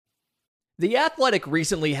The Athletic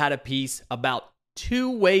recently had a piece about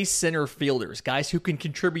two-way center fielders, guys who can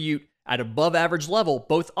contribute at above average level,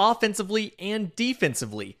 both offensively and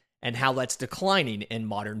defensively, and how that's declining in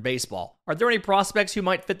modern baseball. Are there any prospects who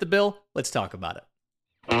might fit the bill? Let's talk about it.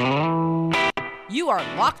 You are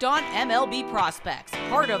Locked On MLB Prospects,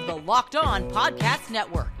 part of the Locked On Podcast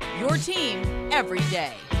Network, your team every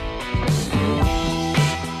day.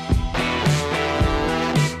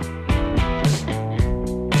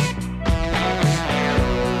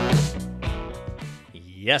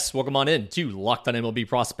 Yes, welcome on in to Locked On MLB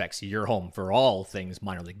Prospects, your home for all things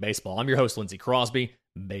minor league baseball. I'm your host, Lindsey Crosby,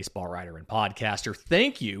 baseball writer and podcaster.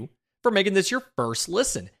 Thank you for making this your first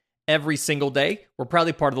listen. Every single day, we're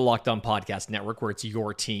proudly part of the Locked On Podcast Network, where it's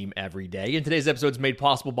your team every day. And today's episode is made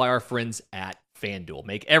possible by our friends at FanDuel.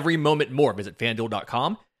 Make every moment more. Visit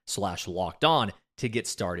FanDuel.com/LockedOn to get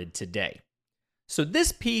started today. So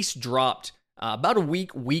this piece dropped about a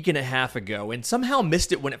week and a half ago, and somehow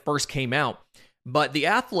missed it when it first came out. But The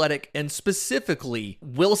Athletic, and specifically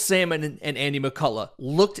Will Sammon and Andy McCullough,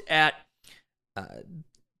 looked at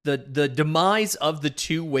the demise of the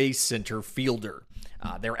two-way center fielder.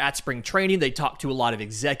 They're at spring training. They talked to a lot of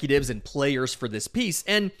executives and players for this piece.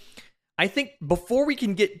 And I think before we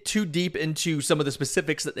can get too deep into some of the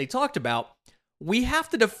specifics that they talked about, we have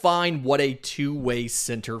to define what a two-way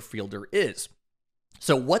center fielder is.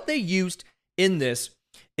 So what they used in this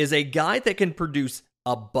is a guy that can produce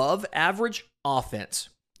above average offense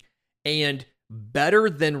and better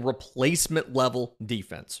than replacement level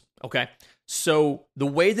defense. Okay. So the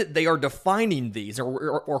way that they are defining these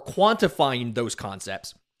or quantifying those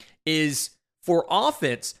concepts is for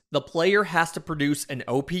offense, the player has to produce an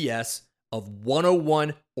OPS of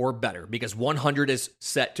 101 or better, because 100 is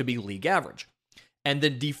set to be league average. And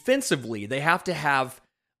then defensively, they have to have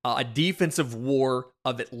a defensive WAR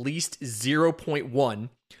of at least 0.1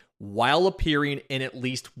 while appearing in at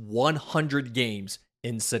least 100 games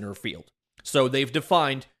in center field. So they've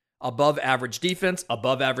defined above average defense,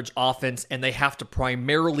 above average offense, and they have to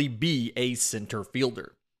primarily be a center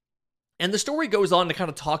fielder. And the story goes on to kind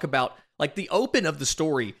of talk about, like, the open of the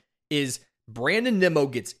story is Brandon Nimmo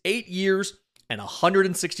gets 8 years and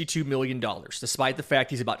 $162 million, despite the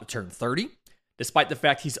fact he's about to turn 30, despite the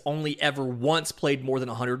fact he's only ever once played more than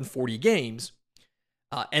 140 games.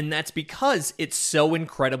 And that's because it's so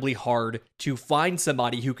incredibly hard to find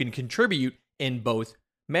somebody who can contribute in both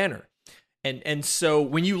manner. And so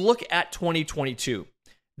when you look at 2022,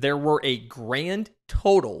 there were a grand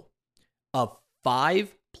total of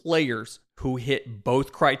 5 players who hit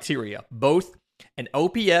both criteria, both an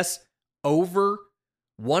OPS over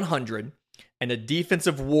 100 and a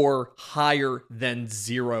defensive WAR higher than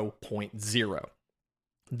 0.0.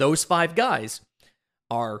 Those 5 guys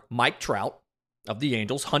are Mike Trout of the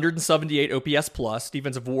Angels, 178 OPS plus,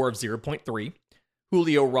 defensive WAR of 0.3.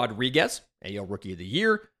 Julio Rodriguez, AL Rookie of the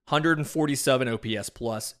Year, 147 OPS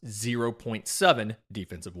plus, 0.7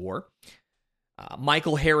 defensive WAR.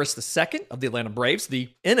 Michael Harris II of the Atlanta Braves, the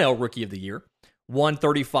NL Rookie of the Year,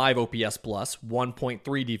 135 OPS plus,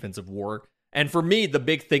 1.3 defensive WAR. And for me, the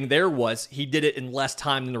big thing there was he did it in less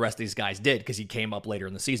time than the rest of these guys did, because he came up later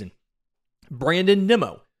in the season. Brandon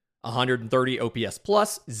Nimmo, 130 OPS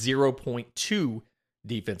plus, 0.2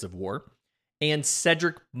 defensive WAR. And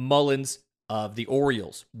Cedric Mullins of the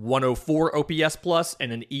Orioles, 104 OPS plus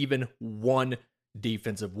and an even 1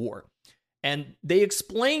 defensive WAR. And they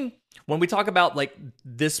explain, when we talk about, like,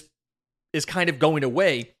 this is kind of going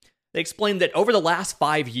away, they explain that over the last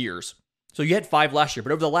 5 years, so you had 5 last year,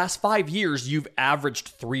 but over the last 5 years, you've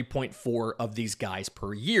averaged 3.4 of these guys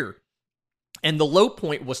per year. And the low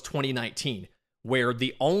point was 2019, where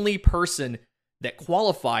the only person that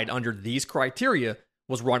qualified under these criteria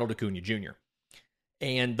was Ronald Acuna Jr.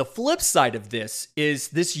 And the flip side of this is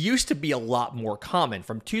this used to be a lot more common.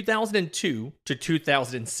 From 2002 to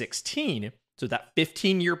 2016, so that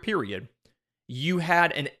 15-year period, you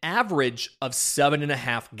had an average of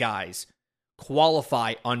 7.5 guys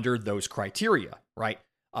qualify under those criteria, right?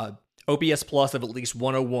 OPS plus of at least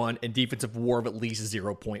 101 and defensive WAR of at least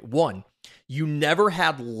 0.1. You never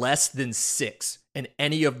had less than 6 in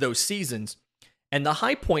any of those seasons. And the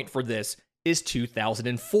high point for this is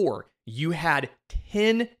 2004. You had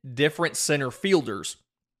 10 different center fielders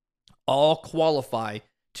all qualify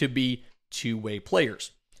to be two-way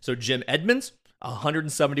players. So Jim Edmonds,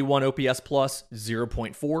 171 OPS plus,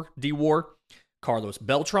 0.4 DWAR. Carlos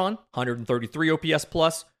Beltran, 133 OPS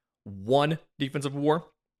plus, 1 defensive WAR.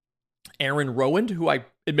 Aaron Rowand, who I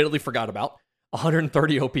admittedly forgot about,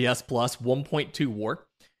 130 OPS plus, 1.2 WAR.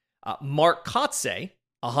 Mark Kotsay,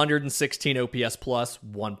 116 OPS plus,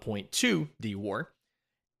 1.2 DWAR.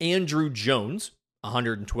 Andrew Jones,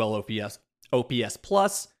 112 OPS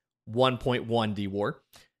plus, 1.1 D-WAR.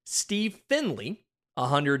 Steve Finley,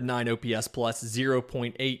 109 OPS plus,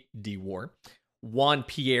 0.8 D-WAR. Juan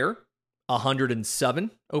Pierre,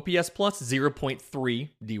 107 OPS plus, 0.3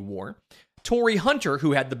 D-WAR. Torrey Hunter,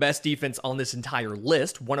 who had the best defense on this entire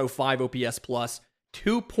list, 105 OPS plus,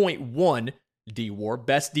 2.1 D-WAR.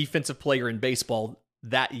 Best defensive player in baseball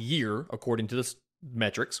that year, according to the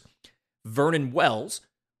metrics. Vernon Wells,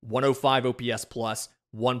 105 OPS plus,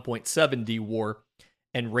 1.7 D-WAR.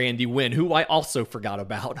 And Randy Winn, who I also forgot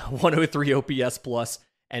about, 103 OPS plus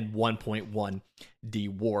and 1.1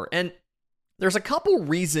 D-WAR. And there's a couple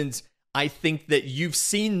reasons I think that you've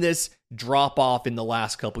seen this drop off in the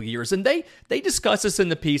last couple years. And they discuss this in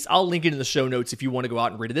the piece. I'll link it in the show notes if you want to go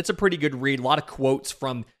out and read it. It's a pretty good read. A lot of quotes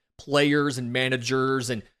from players and managers,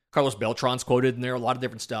 and Carlos Beltran's quoted in there, a lot of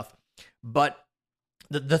different stuff. But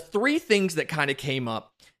the three things that kind of came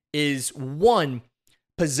up is, one,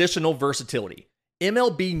 positional versatility.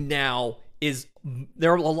 MLB now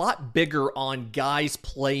they're a lot bigger on guys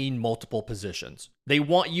playing multiple positions. They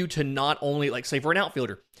want you to not only, like say for an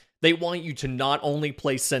outfielder, they want you to not only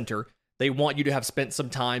play center, they want you to have spent some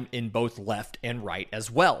time in both left and right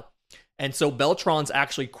as well. And so Beltran's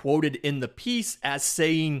actually quoted in the piece as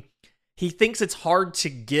saying he thinks it's hard to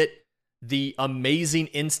get the amazing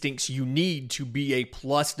instincts you need to be a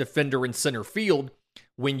plus defender in center field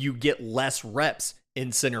when you get less reps in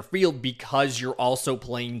center field, because you're also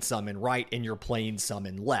playing some in right and you're playing some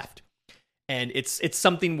in left. And it's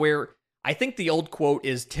something where I think the old quote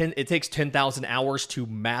is it takes 10,000 hours to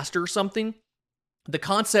master something. The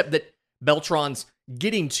concept that Beltran's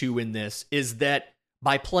getting to in this is that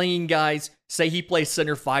by playing guys, say he plays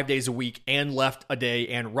center 5 days a week and left a day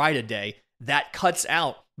and right a day, that cuts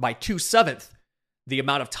out by 2/7 the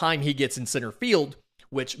amount of time he gets in center field,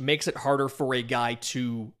 which makes it harder for a guy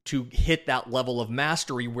to hit that level of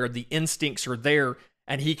mastery where the instincts are there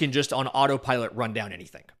and he can just on autopilot run down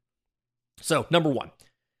anything. So, number one.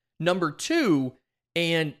 Number two,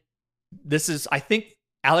 and this is, I think,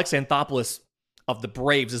 Alex Anthopoulos of the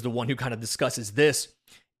Braves is the one who kind of discusses this,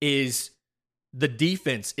 is the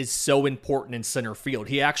defense is so important in center field.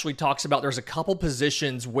 He actually talks about there's a couple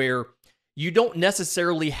positions where you don't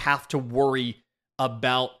necessarily have to worry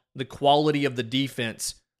about the quality of the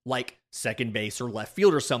defense, like second base or left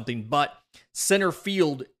field or something, but center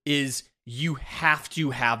field is, you have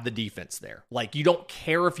to have the defense there. Like, you don't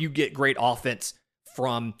care if you get great offense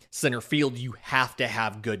from center field, you have to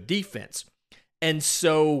have good defense. And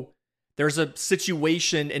so there's a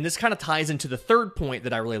situation, and this kind of ties into the third point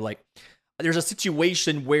that I really like. There's a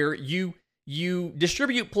situation where you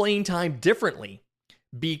distribute playing time differently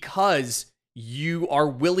because you are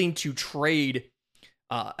willing to trade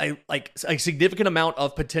a significant amount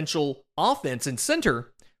of potential offense in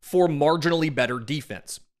center for marginally better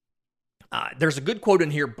defense. There's a good quote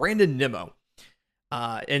in here, Brandon Nimmo,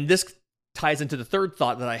 and this ties into the third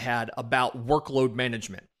thought that I had about workload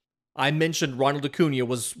management. I mentioned Ronald Acuna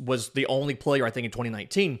was the only player, I think, in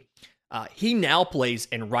 2019. He now plays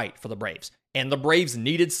in right for the Braves, and the Braves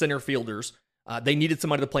needed center fielders. They needed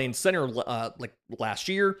somebody to play in center like last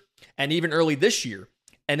year and even early this year.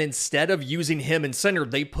 And instead of using him in center,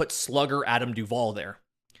 they put slugger Adam Duvall there.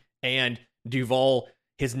 And Duvall,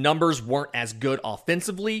 his numbers weren't as good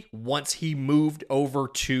offensively once he moved over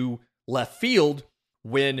to left field.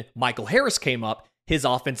 When Michael Harris came up, his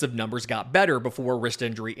offensive numbers got better before a wrist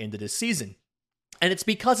injury ended his season. And it's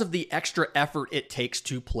because of the extra effort it takes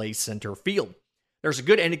to play center field. There's a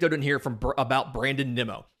good anecdote in here about Brandon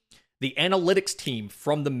Nimmo. The analytics team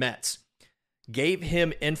from the Mets gave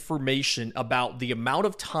him information about the amount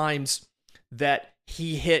of times that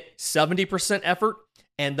he hit 70% effort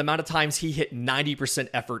and the amount of times he hit 90%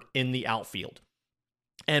 effort in the outfield.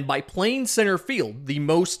 And by playing center field,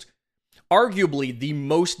 arguably the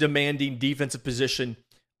most demanding defensive position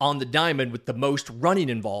on the diamond with the most running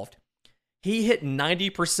involved, he hit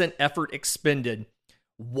 90% effort expended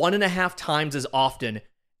 1.5 times as often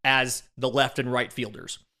as the left and right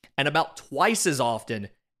fielders, and about twice as often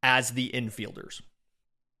as the infielders,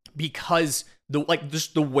 because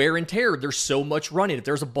the wear and tear, there's so much running. If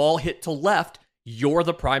there's a ball hit to left, you're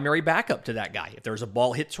the primary backup to that guy. If there's a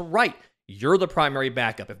ball hit to right, you're the primary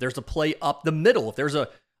backup. If there's a play up the middle, if there's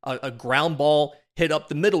a ground ball hit up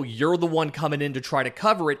the middle, you're the one coming in to try to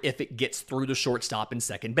cover it if it gets through the shortstop and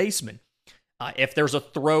second baseman. If there's a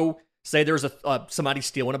throw, say there's somebody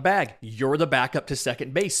stealing a bag, you're the backup to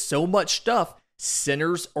second base. So much stuff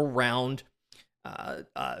centers around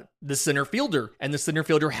the center fielder, and the center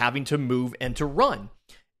fielder having to move and to run.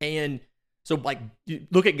 And so, like, you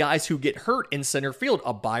look at guys who get hurt in center field,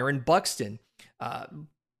 a Byron Buxton,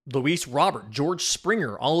 Luis Robert, George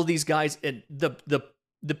Springer, all of these guys. And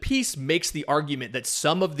the piece makes the argument that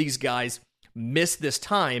some of these guys miss this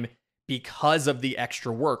time because of the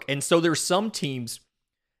extra work. And so there's some teams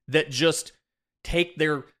that just take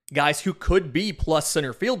their guys who could be plus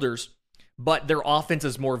center fielders, but their offense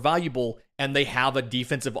is more valuable and they have a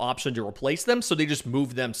defensive option to replace them, so they just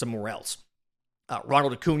move them somewhere else.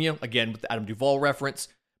 Ronald Acuna, again, with the Adam Duvall reference.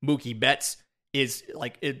 Mookie Betts is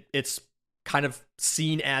like, it's kind of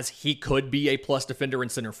seen as he could be a plus defender in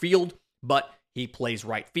center field, but he plays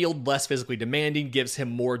right field, less physically demanding, gives him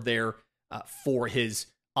more there for his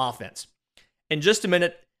offense. In just a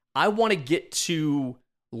minute, I want to get to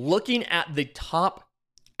looking at the top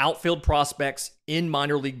outfield prospects in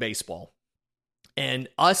minor league baseball and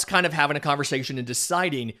us kind of having a conversation and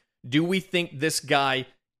deciding, do we think this guy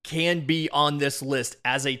can be on this list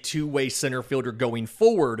as a two-way center fielder going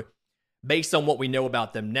forward based on what we know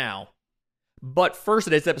about them now? But first,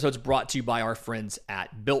 today's episode is brought to you by our friends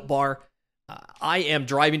at Built Bar. I am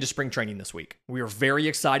driving to spring training this week. We are very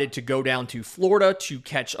excited to go down to Florida to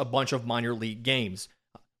catch a bunch of minor league games.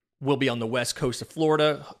 We'll be on the west coast of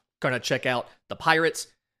Florida, going to check out the Pirates,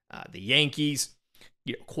 the Yankees,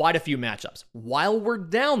 quite a few matchups. While we're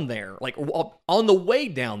down there, like on the way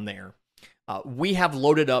down there, we have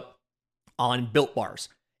loaded up on Built Bars.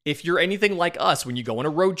 If you're anything like us, when you go on a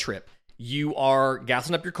road trip, you are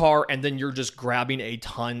gassing up your car and then you're just grabbing a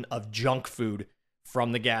ton of junk food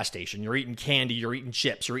from the gas station. You're eating candy, you're eating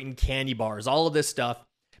chips, you're eating candy bars, all of this stuff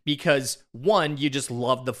because, one, you just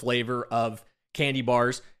love the flavor of candy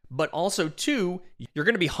bars, but also, two, you're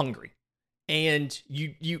going to be hungry. And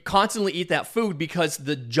you constantly eat that food because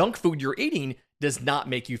the junk food you're eating does not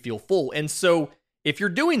make you feel full. And so if you're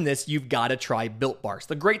doing this, you've got to try Built Bars.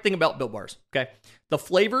 The great thing about Built Bars, okay? The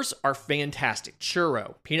flavors are fantastic.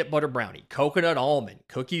 Churro, peanut butter brownie, coconut almond,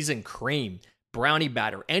 cookies and cream, brownie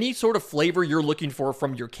batter, any sort of flavor you're looking for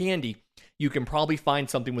from your candy, you can probably find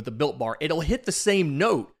something with the Built Bar. It'll hit the same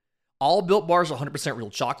note. All Built Bars are 100% real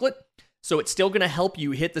chocolate, so it's still going to help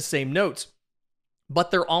you hit the same notes,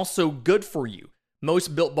 but they're also good for you.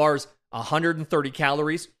 Most Built Bars, 130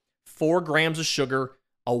 calories, 4 grams of sugar,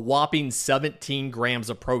 a whopping 17 grams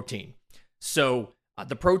of protein. So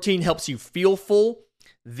the protein helps you feel full.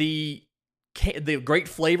 The great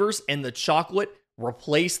flavors and the chocolate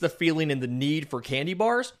replace the feeling and the need for candy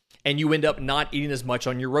bars, and you end up not eating as much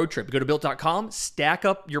on your road trip. Go to Built.com, stack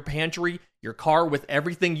up your pantry, your car with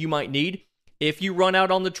everything you might need. If you run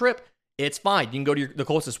out on the trip, it's fine. You can go to the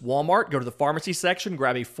closest Walmart, go to the pharmacy section,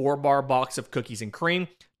 grab a 4-bar box of cookies and cream,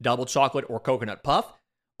 double chocolate or coconut puff.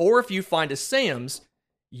 Or if you find a Sam's,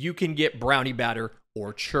 you can get brownie batter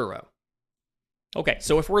or churro. Okay,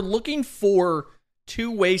 so if we're looking for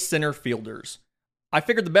two-way center fielders, I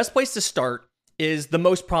figured the best place to start is the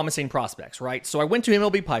most promising prospects, right? So I went to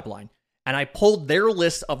MLB Pipeline and I pulled their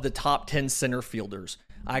list of the top 10 center fielders.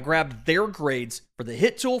 I grabbed their grades for the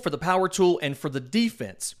hit tool, for the power tool, and for the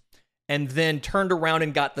defense, and then turned around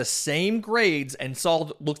and got the same grades and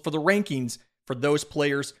looked for the rankings for those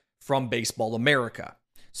players from Baseball America.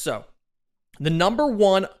 So the number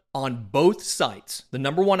one on both sites, the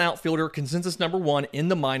number one outfielder, consensus number one in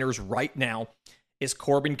the minors right now, is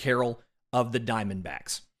Corbin Carroll of the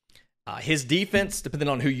Diamondbacks. His defense, depending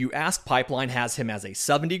on who you ask, Pipeline has him as a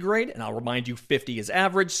 70 grade, and I'll remind you, 50 is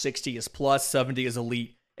average, 60 is plus, 70 is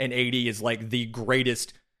elite, and 80 is like the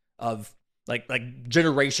greatest of, like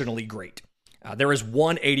generationally great. There is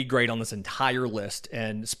one 80 grade on this entire list,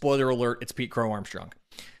 and spoiler alert, it's Pete Crow Armstrong.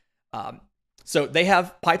 So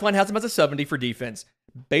Pipeline has him as a 70 for defense.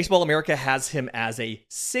 Baseball America has him as a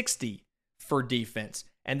 60 for defense.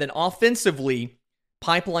 And then offensively,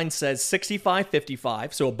 Pipeline says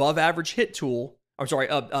 65-55, so above average hit tool,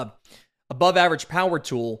 above average power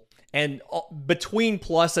tool, and between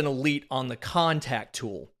plus and elite on the contact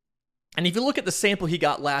tool. And if you look at the sample he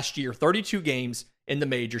got last year, 32 games in the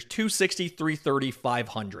majors, 260, 330,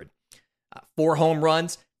 500. 4 home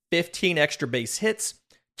runs, 15 extra base hits,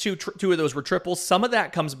 two of those were triples. Some of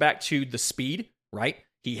that comes back to the speed, right?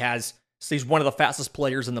 He's one of the fastest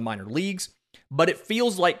players in the minor leagues. But it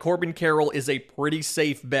feels like Corbin Carroll is a pretty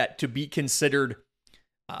safe bet to be considered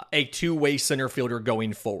a two-way center fielder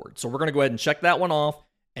going forward. So we're going to go ahead and check that one off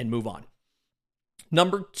and move on.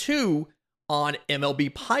 Number 2 on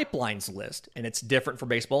MLB Pipeline's list, and it's different for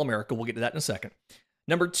Baseball America. We'll get to that in a second.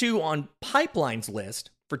 Number 2 on Pipeline's list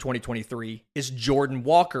for 2023 is Jordan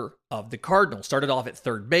Walker of the Cardinals. Started off at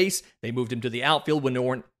third base. They moved him to the outfield when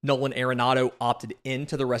Nolan Arenado opted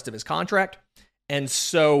into the rest of his contract. And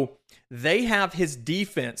so they have his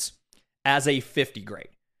defense as a 50 grade.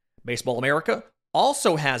 Baseball America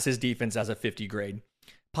also has his defense as a 50 grade.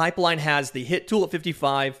 Pipeline has the hit tool at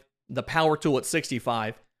 55, the power tool at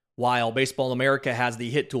 65, while Baseball America has the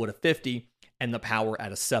hit tool at a 50 and the power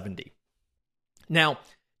at a 70. Now,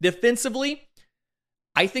 defensively,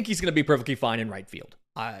 I think he's going to be perfectly fine in right field.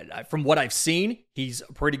 From what I've seen, he's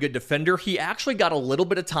a pretty good defender. He actually got a little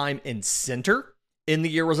bit of time in center in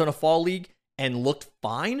the Arizona Fall League and looked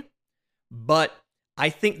fine. But I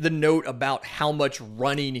think the note about how much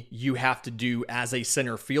running you have to do as a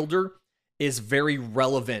center fielder is very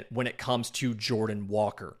relevant when it comes to Jordan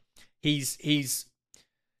Walker. He's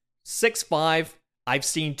 6'5". I've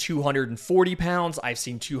seen 240 pounds. I've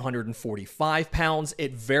seen 245 pounds.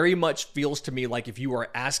 It very much feels to me like if you are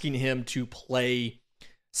asking him to play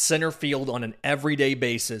center field on an everyday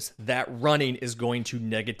basis, that running is going to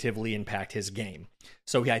negatively impact his game.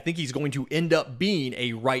 So I think he's going to end up being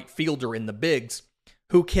a right fielder in the bigs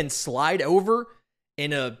who can slide over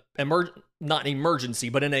in not an emergency,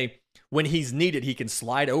 but when he's needed, he can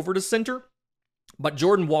slide over to center. But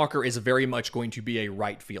Jordan Walker is very much going to be a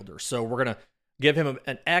right fielder. So we're going to give him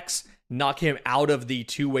an X, knock him out of the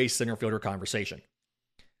two-way center fielder conversation.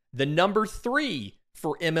 The number 3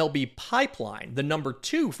 for MLB Pipeline, the number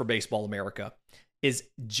 2 for Baseball America, is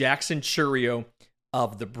Jackson Chourio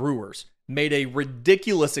of the Brewers. Made a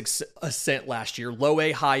ridiculous ascent last year, low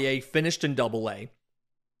A, high A, finished in double A.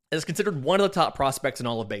 Is considered one of the top prospects in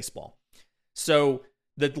all of baseball. So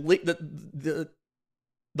the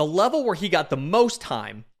level where he got the most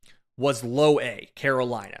time was low A,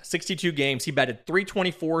 Carolina. 62 games, he batted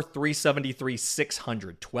 .324, .373,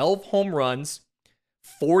 .600, 12 home runs,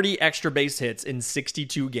 40 extra base hits in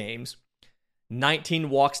 62 games, 19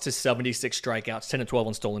 walks to 76 strikeouts, 10 and 12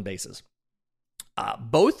 on stolen bases.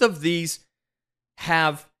 Both of these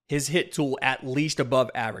have his hit tool at least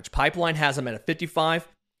above average. Pipeline has him at a 55.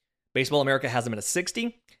 Baseball America has him at a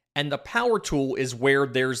 60. And the power tool is where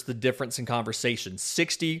there's the difference in conversation.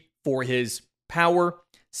 60 for his power,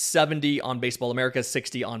 70 on Baseball America,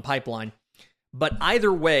 60 on Pipeline. But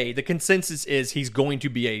either way, the consensus is he's going to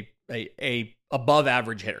be a above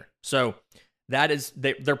average hitter. So that is,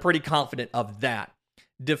 they're pretty confident of that.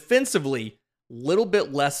 Defensively, little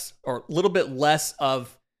bit less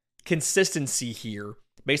of consistency here.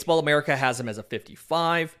 Baseball America has him as a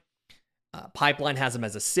 55. Pipeline has him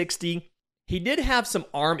as a 60. He did have some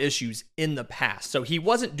arm issues in the past, so he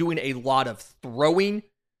wasn't doing a lot of throwing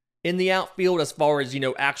in the outfield as far as,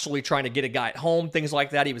 actually trying to get a guy at home, things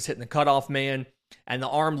like that. He was hitting the cutoff man, and the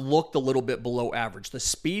arm looked a little bit below average. The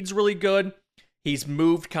speed's really good. He's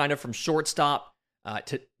moved kind of from shortstop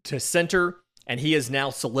to center, and he is now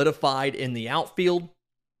solidified in the outfield.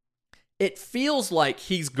 It feels like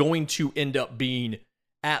he's going to end up being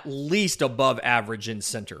at least above average in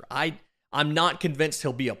center. I'm not convinced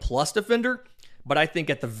he'll be a plus defender, but I think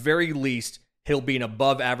at the very least, he'll be an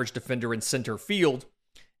above average defender in center field.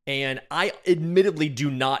 And I admittedly do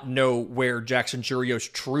not know where Jackson Chourio's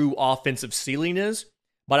true offensive ceiling is,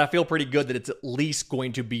 but I feel pretty good that it's at least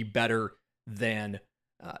going to be better than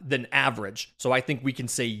average. So I think we can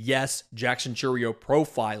say, yes, Jackson Chourio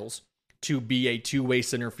profiles to be a two-way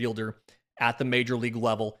center fielder at the major league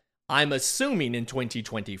level. I'm assuming in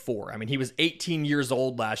 2024. I mean, he was 18 years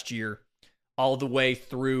old last year, all the way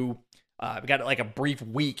through, got like a brief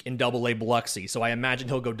week in Double-A Biloxi. So I imagine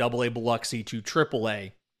he'll go Double-A Biloxi to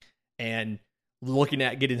Triple-A. And looking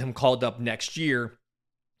at getting him called up next year,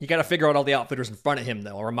 you got to figure out all the outfitters in front of him,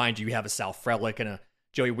 though. I'll remind you, you have a Sal Frelick and a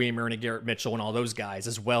Joey Wiemer and a Garrett Mitchell and all those guys,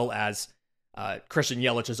 as well as Christian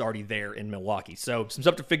Yelich is already there in Milwaukee. So some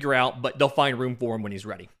stuff to figure out, but they'll find room for him when he's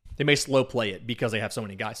ready. They may slow play it because they have so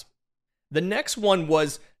many guys. The next one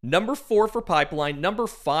was number 4 for Pipeline, number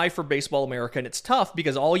 5 for Baseball America, and it's tough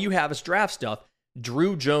because all you have is draft stuff.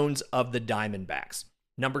 Drew Jones of the Diamondbacks,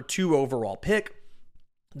 number 2 overall pick,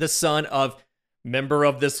 the son of member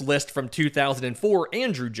of this list from 2004,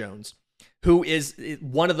 Andrew Jones, who is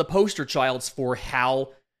one of the poster childs for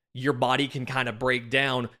how your body can kind of break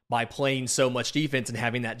down by playing so much defense and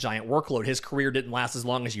having that giant workload. His career didn't last as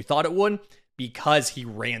long as you thought it would because he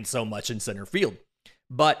ran so much in center field.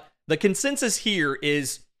 But the consensus here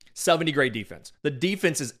is 70 grade defense. The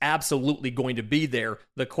defense is absolutely going to be there.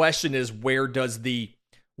 The question is, where does the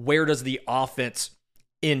offense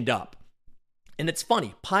end up? And it's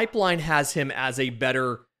funny, Pipeline has him as a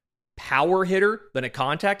better power hitter than a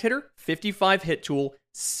contact hitter, 55 hit tool,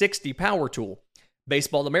 60 power tool.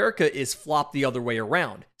 Baseball America is flopped the other way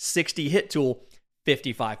around, 60 hit tool,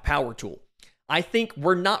 55 power tool. I think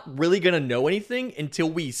we're not really going to know anything until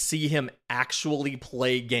we see him actually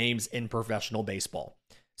play games in professional baseball.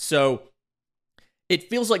 So it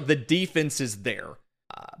feels like the defense is there.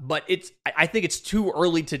 But I think it's too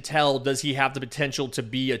early to tell, does he have the potential to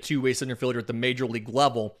be a two-way center fielder at the major league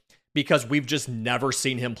level? Because we've just never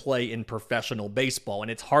seen him play in professional baseball. And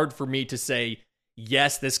it's hard for me to say,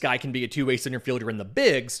 yes, this guy can be a two-way center fielder in the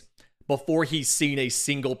bigs before he's seen a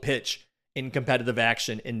single pitch in competitive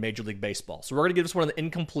action in Major League Baseball. So we're going to give this one an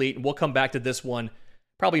incomplete, and we'll come back to this one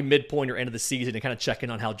probably midpoint or end of the season and kind of check in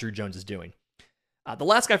on how Drew Jones is doing. The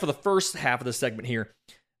last guy for the first half of the segment here,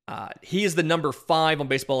 he is the number 5 on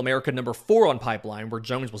Baseball America, number 4 on Pipeline, where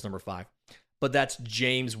Jones was number 5. But that's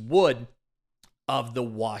James Wood of the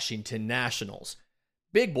Washington Nationals.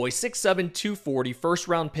 Big boy, 6'7", 240,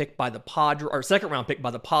 second-round pick by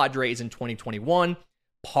the Padres in 2021,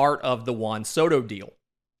 part of the Juan Soto deal.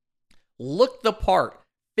 Looked the part.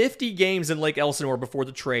 50 games in Lake Elsinore before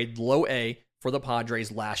the trade, low A for the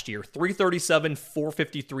Padres last year. 337,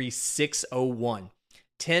 453, 601.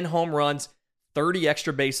 10 home runs, 30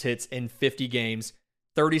 extra base hits in 50 games,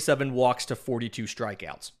 37 walks to 42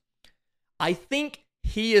 strikeouts. I think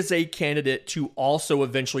he is a candidate to also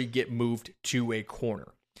eventually get moved to a corner.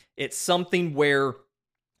 It's something where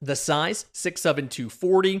the size, 6'7",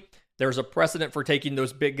 240, there's a precedent for taking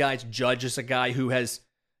those big guys. Judge is a guy who he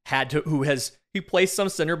plays some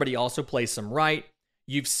center, but he also plays some right.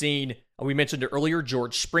 You've seen, we mentioned it earlier,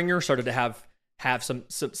 George Springer started to have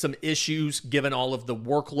some issues given all of the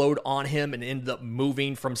workload on him and ended up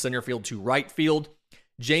moving from center field to right field.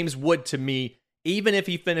 James Wood, to me, even if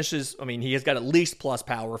he finishes, he has got at least plus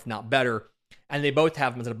power, if not better, and they both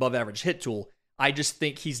have him as an above average hit tool. I just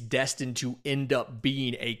think he's destined to end up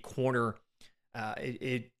being a corner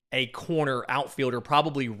outfielder,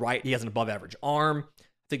 probably right. He has an above average arm. I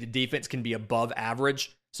think the defense can be above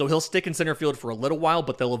average. So he'll stick in center field for a little while,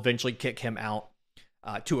 but they'll eventually kick him out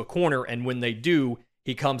to a corner. And when they do,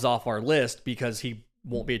 he comes off our list because he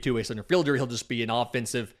won't be a two-way center fielder. He'll just be an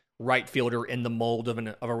offensive right fielder in the mold of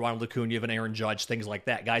a Ronald Acuna, of an Aaron Judge, things like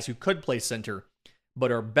that. Guys who could play center,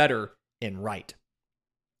 but are better in right.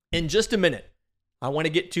 In just a minute, I want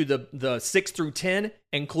to get to the 6 through 10,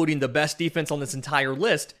 including the best defense on this entire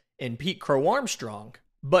list, and Pete Crow Armstrong.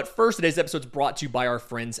 But first, today's episode is brought to you by our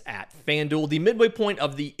friends at FanDuel. The midway point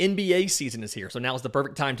of the NBA season is here, so now is the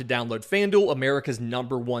perfect time to download FanDuel, America's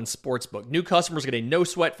 #1 sportsbook. New customers get a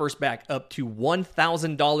no-sweat first bet up to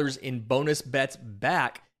 $1,000 in bonus bets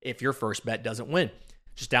back if your first bet doesn't win.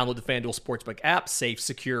 Just download the FanDuel Sportsbook app, safe,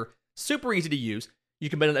 secure, super easy to use.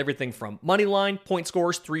 You can bet on everything from money line, point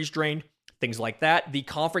scores, threes drained, things like that. The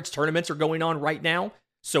conference tournaments are going on right now,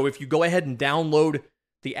 so if you go ahead and download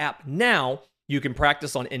the app now, you can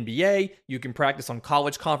practice on NBA, you can practice on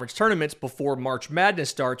college conference tournaments before March Madness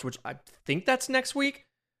starts, which I think that's next week.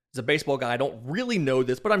 As a baseball guy, I don't really know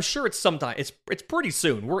this, but I'm sure it's sometime. It's pretty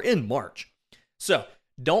soon. We're in March. So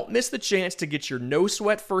don't miss the chance to get your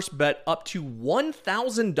no-sweat first bet up to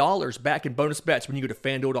 $1,000 back in bonus bets when you go to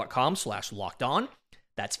FanDuel.com/lockedon.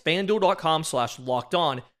 That's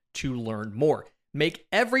FanDuel.com/lockedon to learn more. Make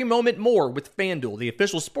every moment more with FanDuel, the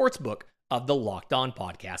official sportsbook of the Locked On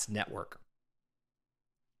Podcast Network.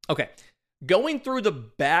 Okay, going through the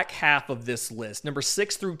back half of this list, number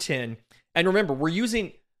 6 through 10, and remember, we're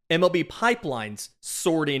using MLB Pipeline's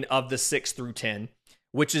sorting of the 6 through 10,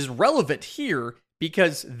 which is relevant here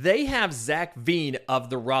because they have Zach Veen of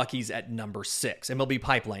the Rockies at number 6. MLB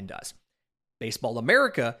Pipeline does. Baseball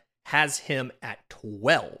America has him at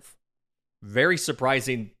 12. Very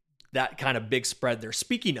surprising, that kind of big spread there.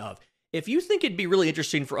 Speaking of, if you think it'd be really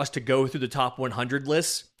interesting for us to go through the top 100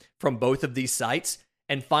 lists from both of these sites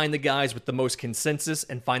and find the guys with the most consensus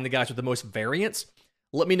and find the guys with the most variance,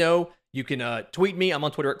 let me know. You can tweet me. I'm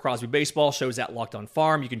on Twitter at Crosby Baseball. Shows at Locked On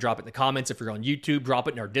Farm. You can drop it in the comments if you're on YouTube. Drop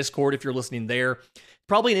it in our Discord if you're listening there.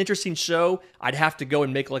 Probably an interesting show. I'd have to go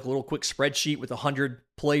and make like a little quick spreadsheet with 100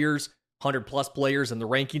 players, 100 plus players and the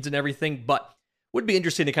rankings and everything, but would be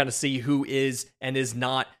interesting to kind of see who is and is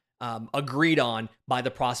not agreed on by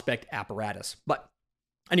the prospect apparatus. But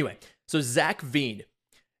anyway, so Zach Veen.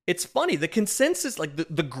 It's funny, the consensus, like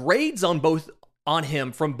the grades on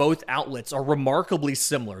him from both outlets are remarkably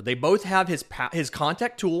similar. They both have his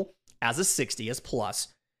contact tool as a 60, as plus,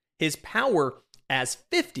 his power as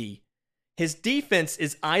 50, his defense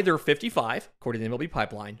is either 55, according to MLB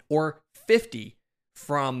Pipeline, or 50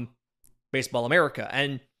 from Baseball America.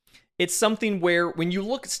 And it's something where when you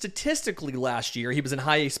look statistically last year, he was in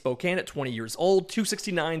High A Spokane at 20 years old,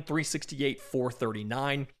 269, 368,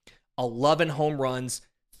 439, 11 home runs,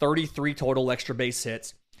 33 total extra base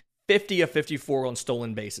hits, 50 of 54 on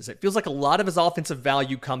stolen bases. It feels like a lot of his offensive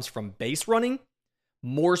value comes from base running,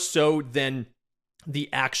 more so than the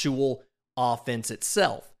actual offense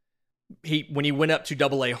itself. When he went up to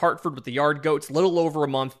AA Hartford with the Yard Goats, little over a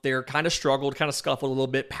month there, kind of struggled, kind of scuffled a little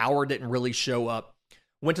bit. Power didn't really show up.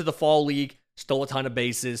 Went to the fall league, stole a ton of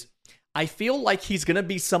bases. I feel like he's going to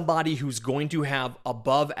be somebody who's going to have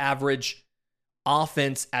above average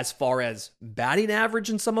offense as far as batting average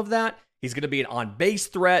and some of that. He's going to be an on-base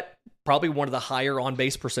threat, probably one of the higher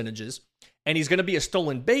on-base percentages. And he's going to be a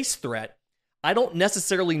stolen base threat. I don't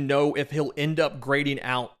necessarily know if he'll end up grading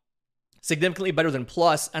out significantly better than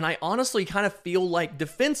plus, and I honestly kind of feel like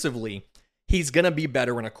defensively, he's going to be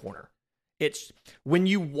better in a corner. It's when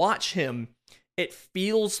you watch him, it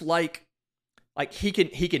feels like he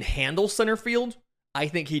can handle center field. I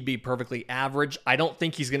think he'd be perfectly average. I don't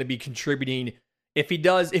think he's going to be contributing. If he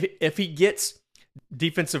does, if he gets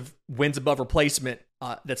defensive wins above replacement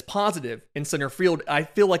that's positive in center field, I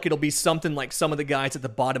feel like it'll be something like some of the guys at the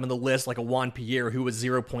bottom of the list, like a Juan Pierre, who was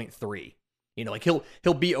 0.3. You know, like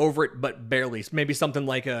he'll be over it, but barely. Maybe something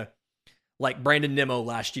like Brandon Nimmo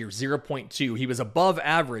last year, 0.2. He was above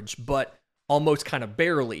average, but almost kind of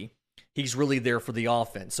barely. He's really there for the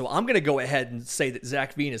offense. So I'm going to go ahead and say that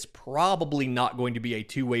Zach Veen is probably not going to be a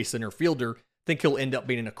two-way center fielder. I think he'll end up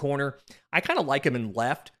being in a corner. I kind of like him in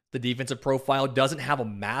left. The defensive profile doesn't have a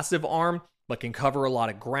massive arm, but can cover a lot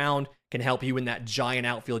of ground, can help you in that giant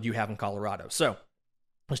outfield you have in Colorado. So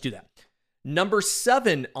let's do that. Number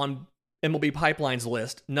 7 on MLB Pipeline's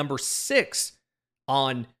list, number 6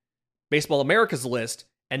 on Baseball America's list,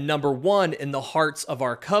 and number 1 in the hearts of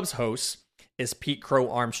our Cubs hosts is Pete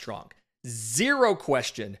Crow Armstrong. Zero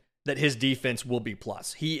question that his defense will be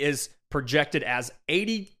plus. He is projected as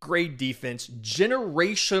 80 grade defense,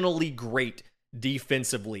 generationally great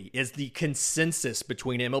defensively is the consensus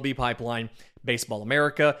between MLB Pipeline, Baseball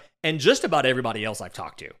America, and just about everybody else I've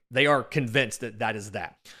talked to. They are convinced that that is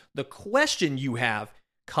that. The question you have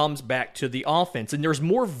comes back to the offense, and there's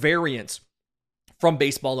more variance from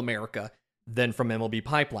Baseball America than from MLB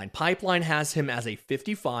Pipeline. Pipeline has him as a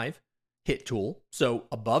 55 hit tool, so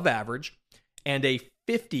above average, and a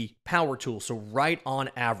 50 power tool, so right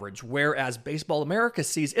on average, whereas Baseball America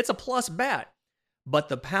sees it's a plus bat, but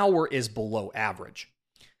the power is below average.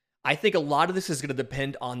 I think a lot of this is going to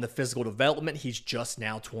depend on the physical development. He's just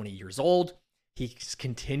now 20 years old. He's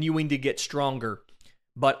continuing to get stronger,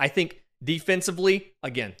 but I think defensively,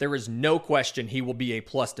 again, there is no question he will be a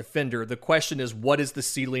plus defender. The question is, what is the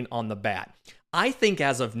ceiling on the bat? I think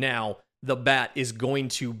as of now, the bat is going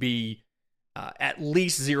to be at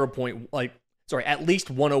least at least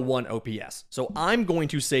 101 OPS. So I'm going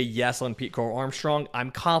to say yes on Pete Crow Armstrong.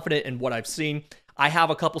 I'm confident in what I've seen. I have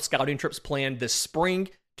a couple scouting trips planned this spring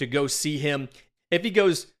to go see him. If he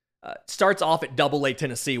goes, starts off at AA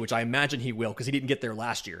Tennessee, which I imagine he will because he didn't get there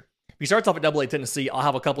last year. If he starts off at AA Tennessee, I'll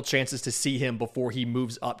have a couple chances to see him before he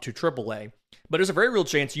moves up to AAA. But there's a very real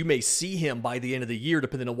chance you may see him by the end of the year,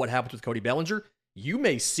 depending on what happens with Cody Bellinger. You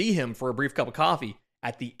may see him for a brief cup of coffee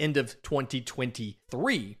at the end of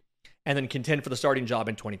 2023 and then contend for the starting job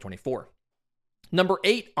in 2024. Number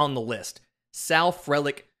 8 on the list, Sal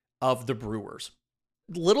Frelick of the Brewers.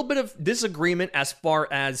 A little bit of disagreement as far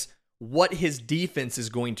as what his defense is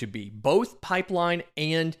going to be. Both Pipeline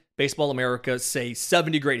and Baseball America say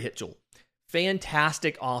 70 grade hit tool.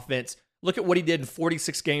 Fantastic offense. Look at what he did in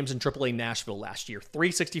 46 games in AAA Nashville last year.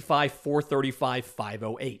 365, 435,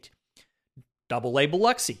 508. AA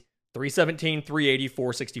Biloxi, 317, 380,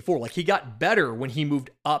 464. Like, he got better when he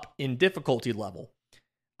moved up in difficulty level.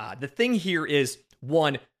 The thing here is,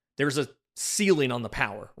 one, there's a ceiling on the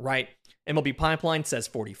power, right? MLB Pipeline says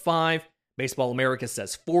 45. Baseball America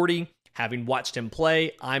says 40. Having watched him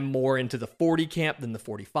play, I'm more into the 40 camp than the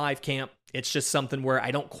 45 camp. It's just something where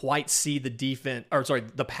I don't quite see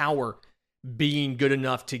the power being good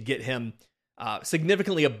enough to get him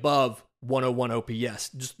significantly above 101 OPS.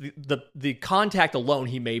 Just the contact alone,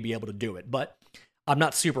 he may be able to do it, but I'm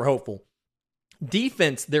not super hopeful.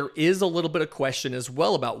 Defense, there is a little bit of question as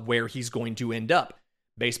well about where he's going to end up.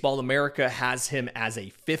 Baseball America has him as a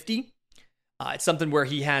 50. It's something where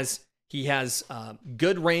he has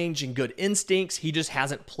good range and good instincts. He just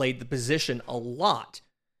hasn't played the position a lot.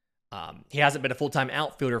 He hasn't been a full-time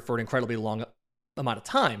outfielder for an incredibly long amount of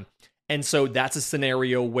time. And so that's a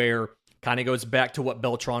scenario where kind of goes back to what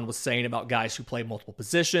Beltran was saying about guys who play multiple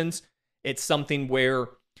positions. It's something where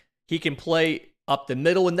he can play up the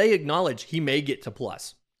middle, and they acknowledge he may get to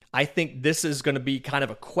plus. I think this is going to be kind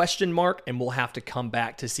of a question mark, and we'll have to come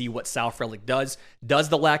back to see what Sal Frelick does. Does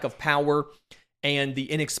the lack of power and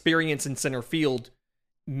the inexperience in center field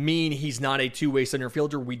mean he's not a two-way center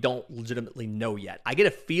fielder? We don't legitimately know yet. I get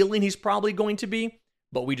a feeling he's probably going to be,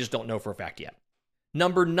 but we just don't know for a fact yet.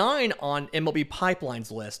 Number 9 on MLB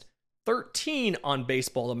Pipeline's list, 13 on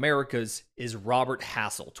Baseball America's is Robert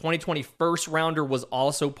Hassell. 2020 first rounder, was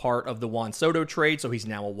also part of the Juan Soto trade, so he's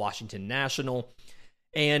now a Washington National.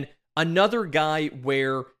 And another guy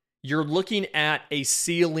where you're looking at a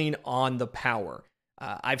ceiling on the power.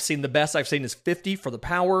 I've seen the best I've seen is 50 for the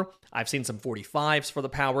power. I've seen some 45s for the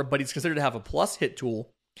power, but he's considered to have a plus hit tool.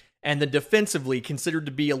 And then defensively, considered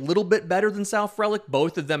to be a little bit better than Sal Frelick.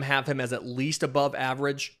 Both of them have him as at least above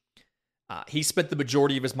average. He spent the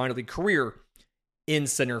majority of his minor league career in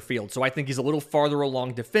center field. So I think he's a little farther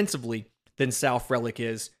along defensively than Sal Frelick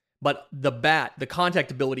is. But the contact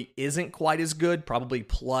ability isn't quite as good, probably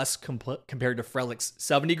plus compared to Frelick's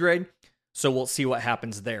 70 grade. So we'll see what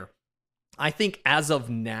happens there. I think as of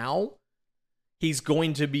now, he's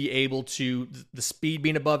going to be able to, the speed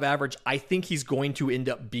being above average, I think he's going to end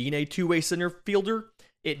up being a two-way center fielder.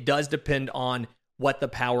 It does depend on what the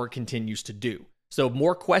power continues to do. So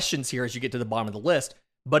more questions here as you get to the bottom of the list,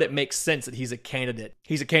 but it makes sense that he's a candidate.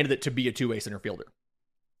 He's a candidate to be a two-way center fielder.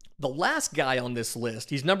 The last guy on this list,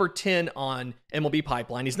 he's number 10 on MLB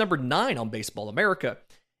Pipeline. He's number 9 on Baseball America,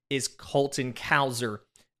 is Colton Cowser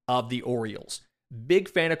of the Orioles. Big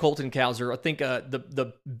fan of Colton Cowser. I think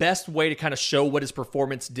the best way to kind of show what his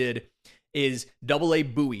performance did is AA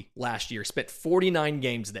Bowie last year. Spent 49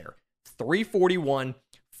 games there. 341,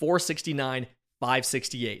 469,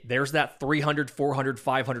 568. There's that 300, 400,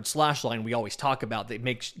 500 slash line we always talk about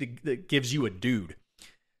that gives you a dude.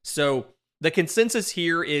 So the consensus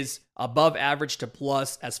here is above average to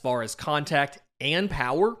plus as far as contact and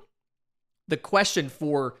power. The question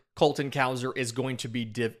for Colton Cowser is going to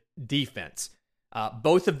be defense.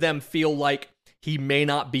 Both of them feel like he may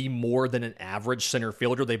not be more than an average center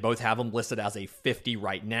fielder. They both have him listed as a 50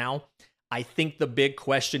 right now. I think the big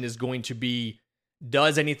question is going to be,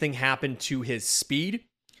 does anything happen to his speed?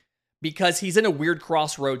 Because he's in a weird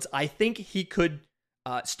crossroads. I think he could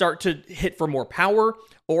start to hit for more power,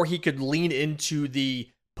 or he could lean into the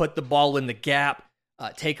put the ball in the gap,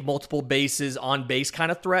 take multiple bases, on base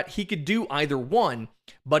kind of threat. He could do either one,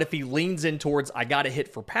 but if he leans in towards, I got to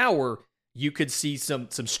hit for power, you could see some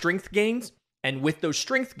strength gains, and with those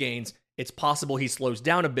strength gains, it's possible he slows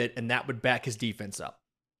down a bit, and that would back his defense up.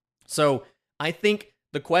 So I think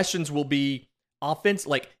the questions will be offense,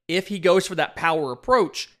 like if he goes for that power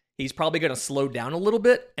approach, he's probably going to slow down a little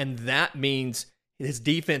bit, and that means his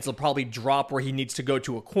defense will probably drop where he needs to go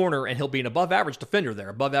to a corner, and he'll be an above average defender there,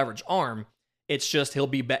 above average arm. It's just he'll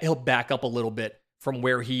back up a little bit from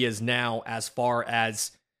where he is now as far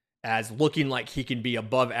as looking like he can be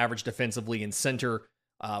above average defensively in center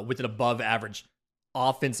with an above average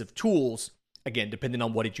offensive tools, again, depending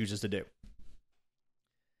on what he chooses to do.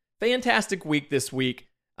 Fantastic week this week.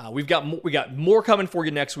 We got more coming for you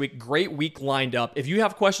next week. Great week lined up. If you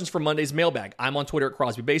have questions for Monday's mailbag, I'm on Twitter at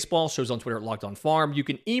Crosby Baseball. Show's on Twitter at Locked On Farm. You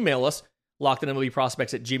can email us,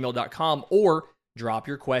 lockedonmlbprospects@gmail.com, or drop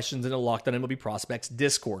your questions in the Locked On MLB Prospects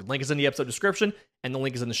Discord. Link is in the episode description, and the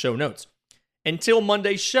link is in the show notes. Until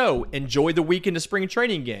Monday's show, enjoy the week into spring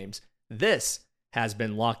training games. This has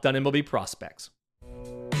been Locked On MLB Prospects.